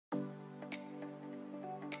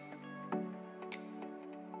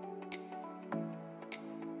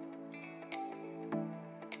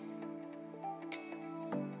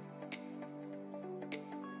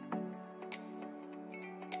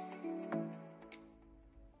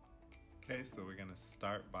Okay, so we're gonna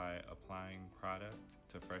start by applying product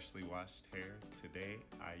to freshly washed hair. Today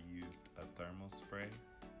I used a thermal spray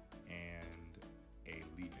and a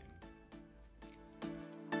leave-in.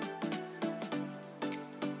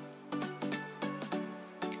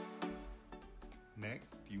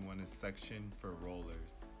 Next, you want to section for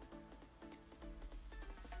rollers.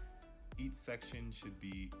 Each section should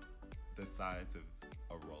be the size of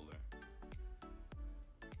a roller.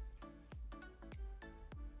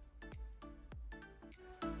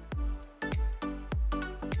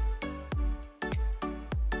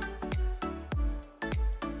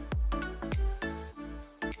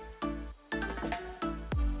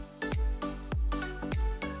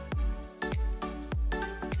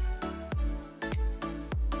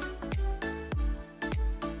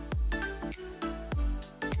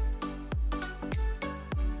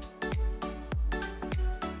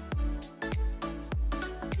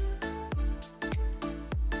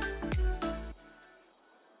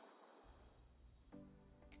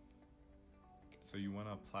 So you want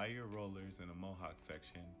to apply your rollers in a mohawk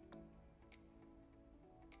section.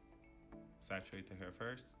 Saturate the hair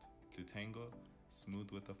first, detangle,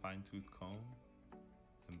 smooth with a fine-tooth comb,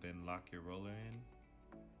 and then lock your roller in.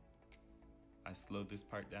 I slowed this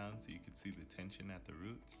part down so you could see the tension at the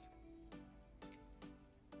roots.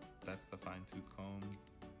 That's the fine-tooth comb.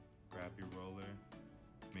 Grab your roller.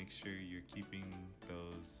 Make sure you're keeping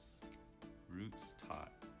those roots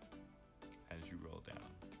taut as you roll down.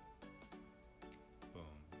 Boom,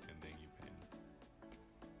 and then you pen.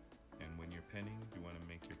 And when you're penning, you want to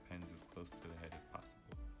make your pens as close to the head as possible.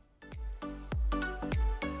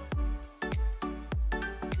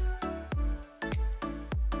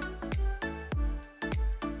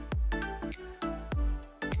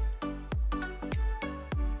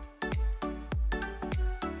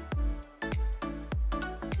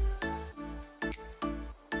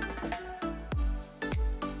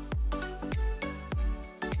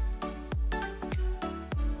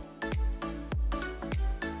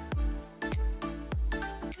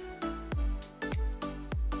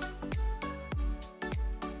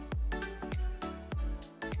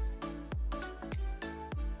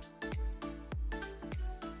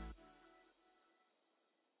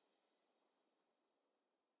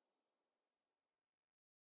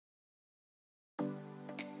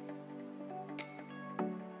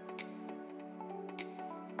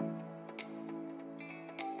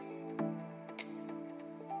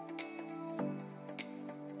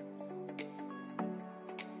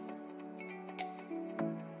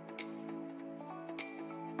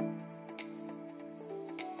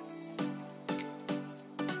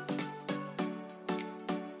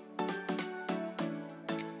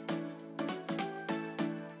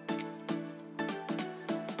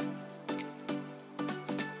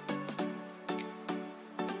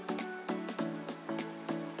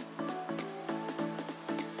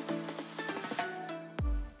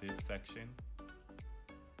 Section.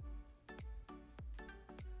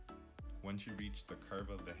 Once you reach the curve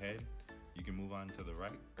of the head, you can move on to the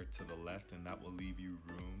right or to the left, and that will leave you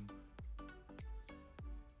room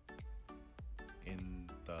in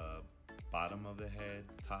the bottom of the head,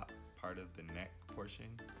 top part of the neck portion,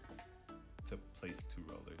 to place two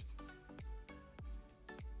rollers.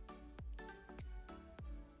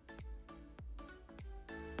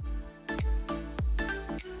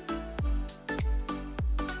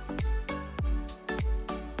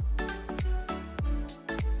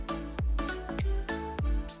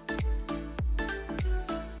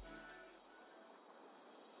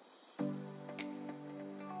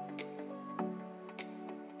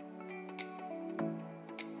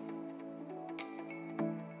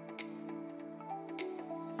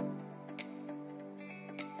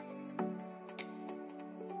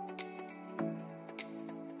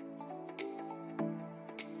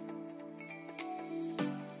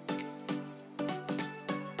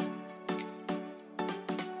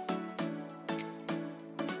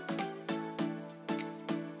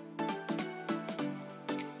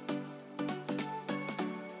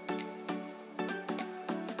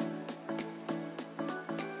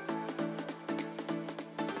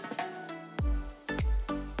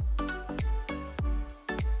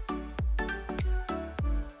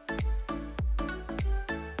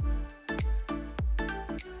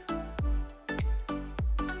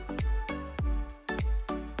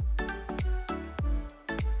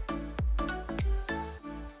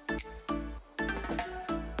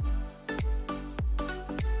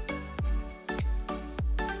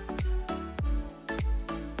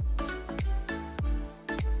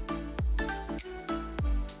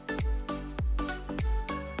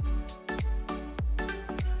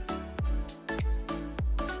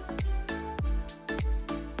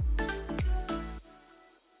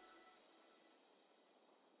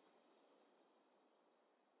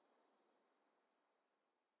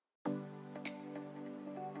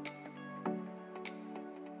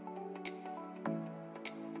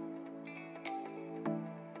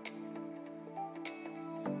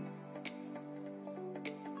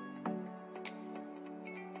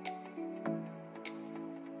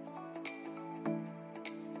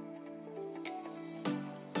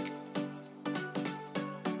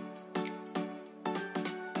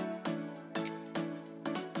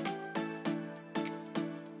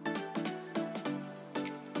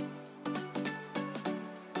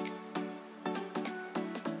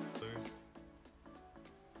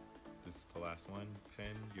 last one,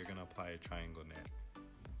 pin, you're gonna apply a triangle knit.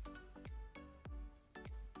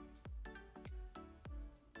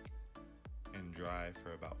 And dry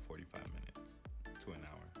for about 45 minutes to an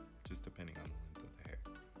hour, just depending on the length of the hair.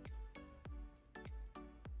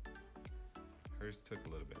 Hers took a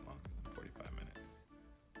little bit longer than 45 minutes.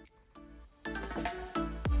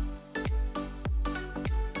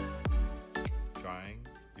 Drying,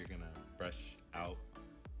 you're gonna brush out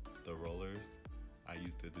the rollers. I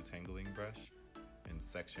used a detangling brush and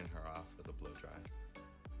section her off with a blow dry.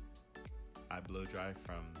 I blow dry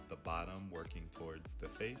from the bottom working towards the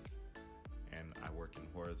face, and I work in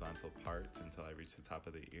horizontal parts until I reach the top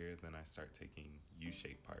of the ear, then I start taking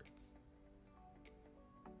U-shaped parts.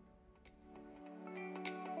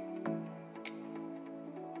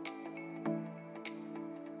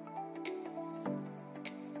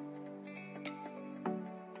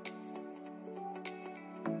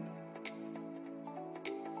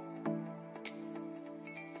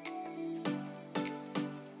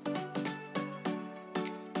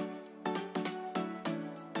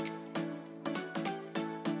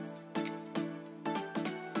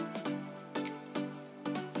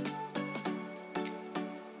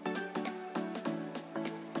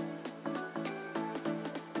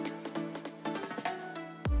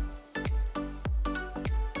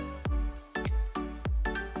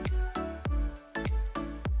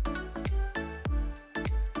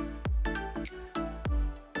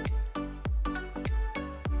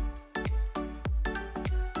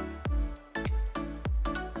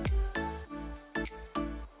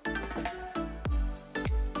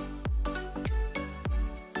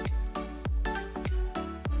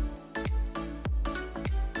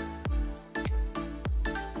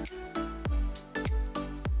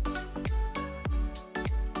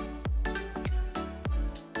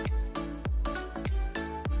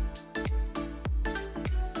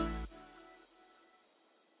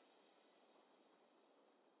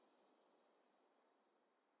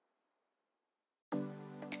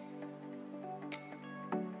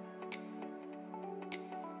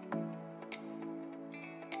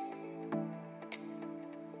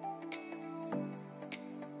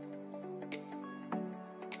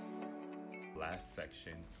 Last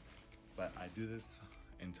section, but I do this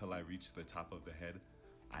until I reach the top of the head.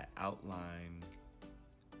 I outline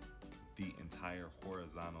the entire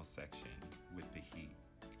horizontal section with the heat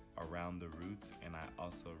around the roots, and I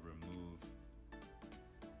also remove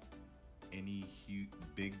any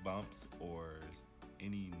big bumps or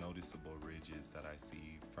any noticeable ridges that I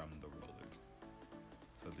see from the rollers.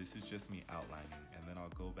 So this is just me outlining, and then I'll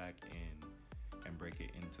go back in and break it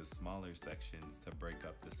into smaller sections to break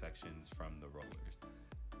up the sections from the rollers.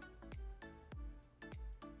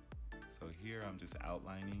 So here I'm just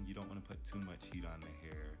outlining. You don't want to put too much heat on the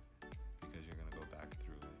hair because you're going to go back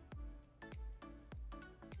through it.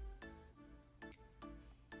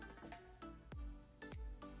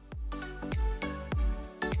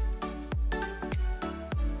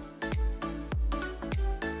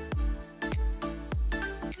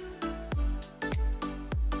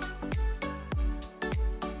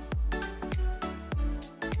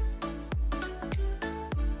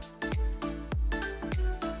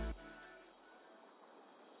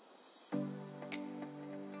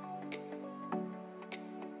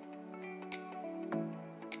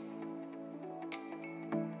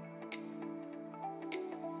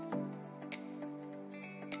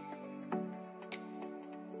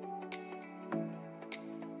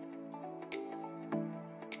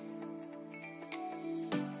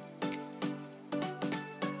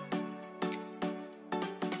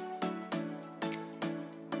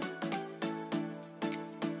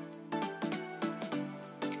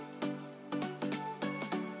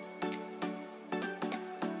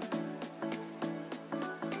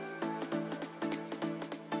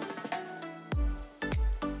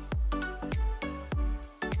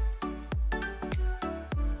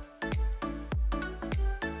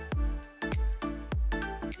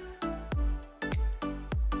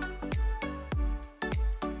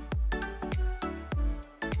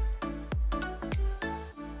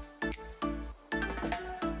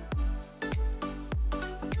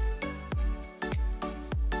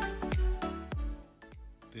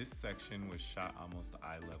 This section was shot almost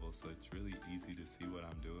eye level, so it's really easy to see what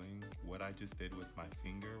I'm doing. What I just did with my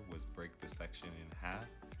finger was break the section in half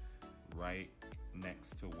right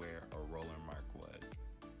next to where a roller mark was,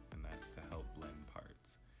 and that's to help blend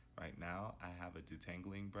parts. Right now I have a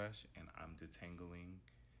detangling brush and I'm detangling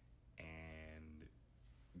and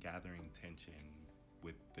gathering tension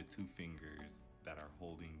with the two fingers that are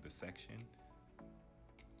holding the section.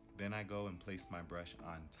 Then I go and place my brush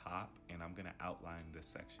on top, and I'm gonna outline this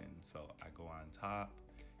section. So I go on top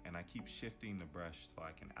and I keep shifting the brush so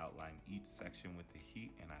I can outline each section with the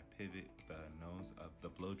heat, and I pivot the nose of the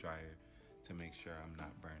blow dryer to make sure I'm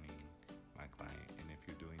not burning my client. And if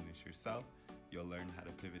you're doing this yourself, you'll learn how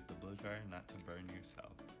to pivot the blow dryer not to burn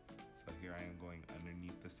yourself. So here I am going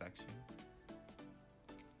underneath the section.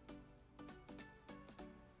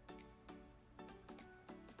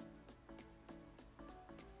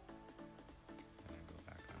 And I go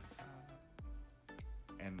back on top.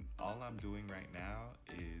 And all I'm doing right now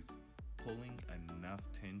is pulling enough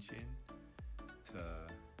tension to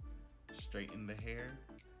straighten the hair,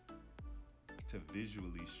 to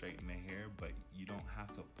visually straighten the hair, but you don't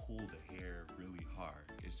have to pull the hair really hard.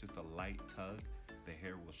 It's just a light tug. The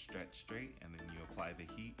hair will stretch straight, and then you apply the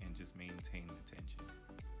heat and just maintain the tension.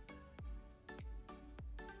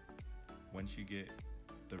 Once you get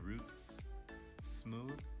the roots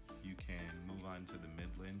smooth, you can move on to the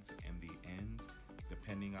mid-lengths and the ends.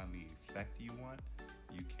 Depending on the effect you want,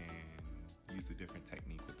 you can use a different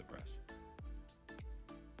technique with the brush.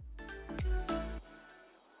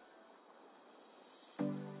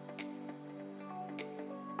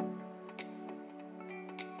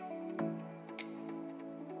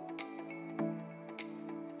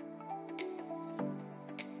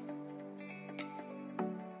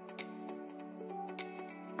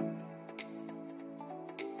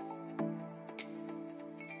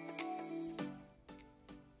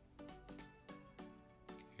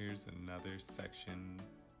 Here's another section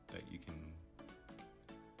that you can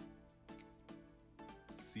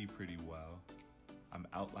see pretty well. I'm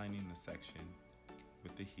outlining the section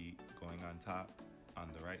with the heat going on top on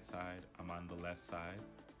the right side. I'm on the left side,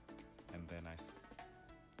 and then I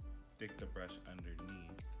stick the brush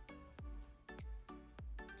underneath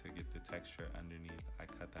to get the texture underneath. I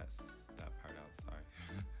cut that part out, sorry.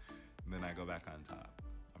 And then I go back on top.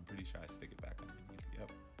 I'm pretty sure I stick it back underneath, yep.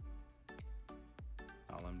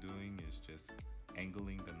 All I'm doing is just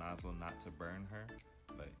angling the nozzle not to burn her,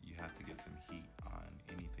 but you have to get some heat on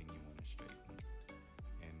anything you want to straighten.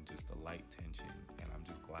 And just a light tension, and I'm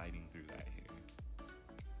just gliding through that hair.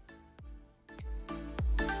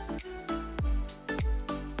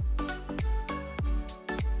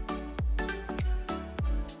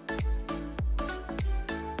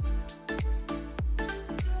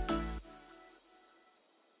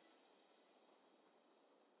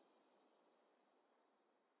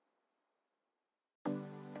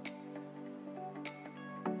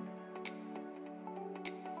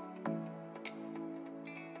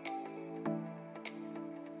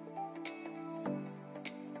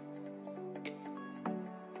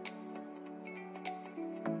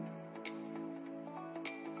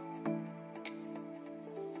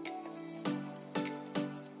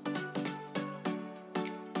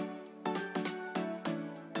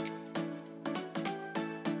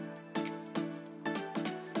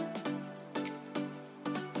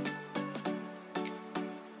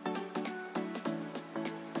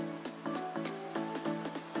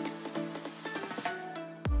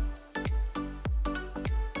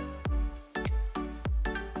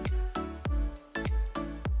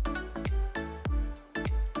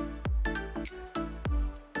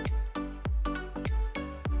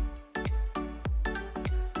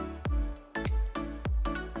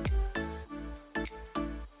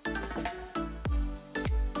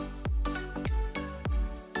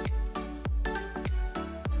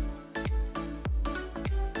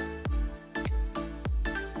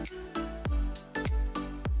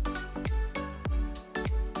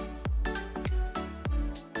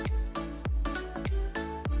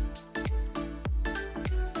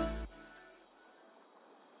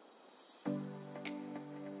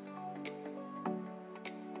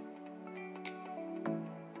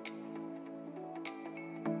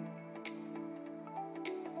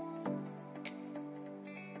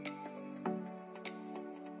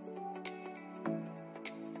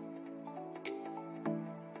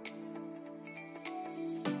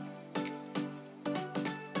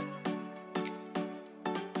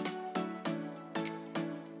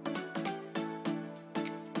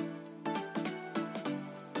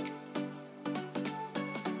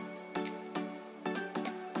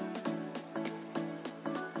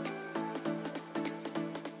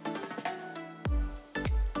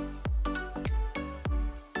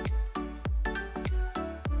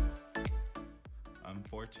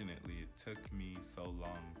 Unfortunately, it took me so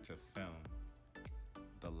long to film.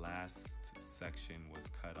 The last section was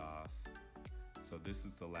cut off. So this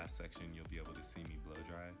is the last section you'll be able to see me blow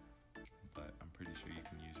dry, but I'm pretty sure you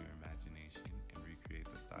can use your imagination and recreate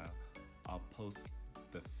the style. I'll post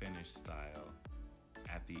the finished style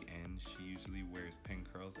at the end, she usually wears pin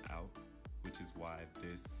curls out, which is why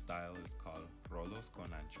this style is called Rolos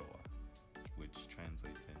con Anchoa, which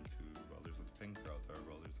translates into rollers with pin curls or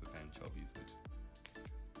rollers with anchovies, which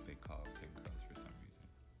they call pin curls for some reason.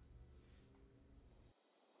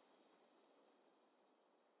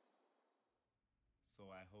 So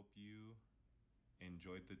I hope you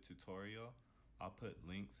enjoyed the tutorial. I'll put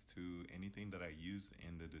links to anything that I use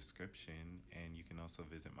in the description, and you can also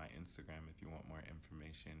visit my Instagram if you want more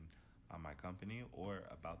information on my company or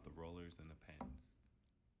about the rollers and the pens.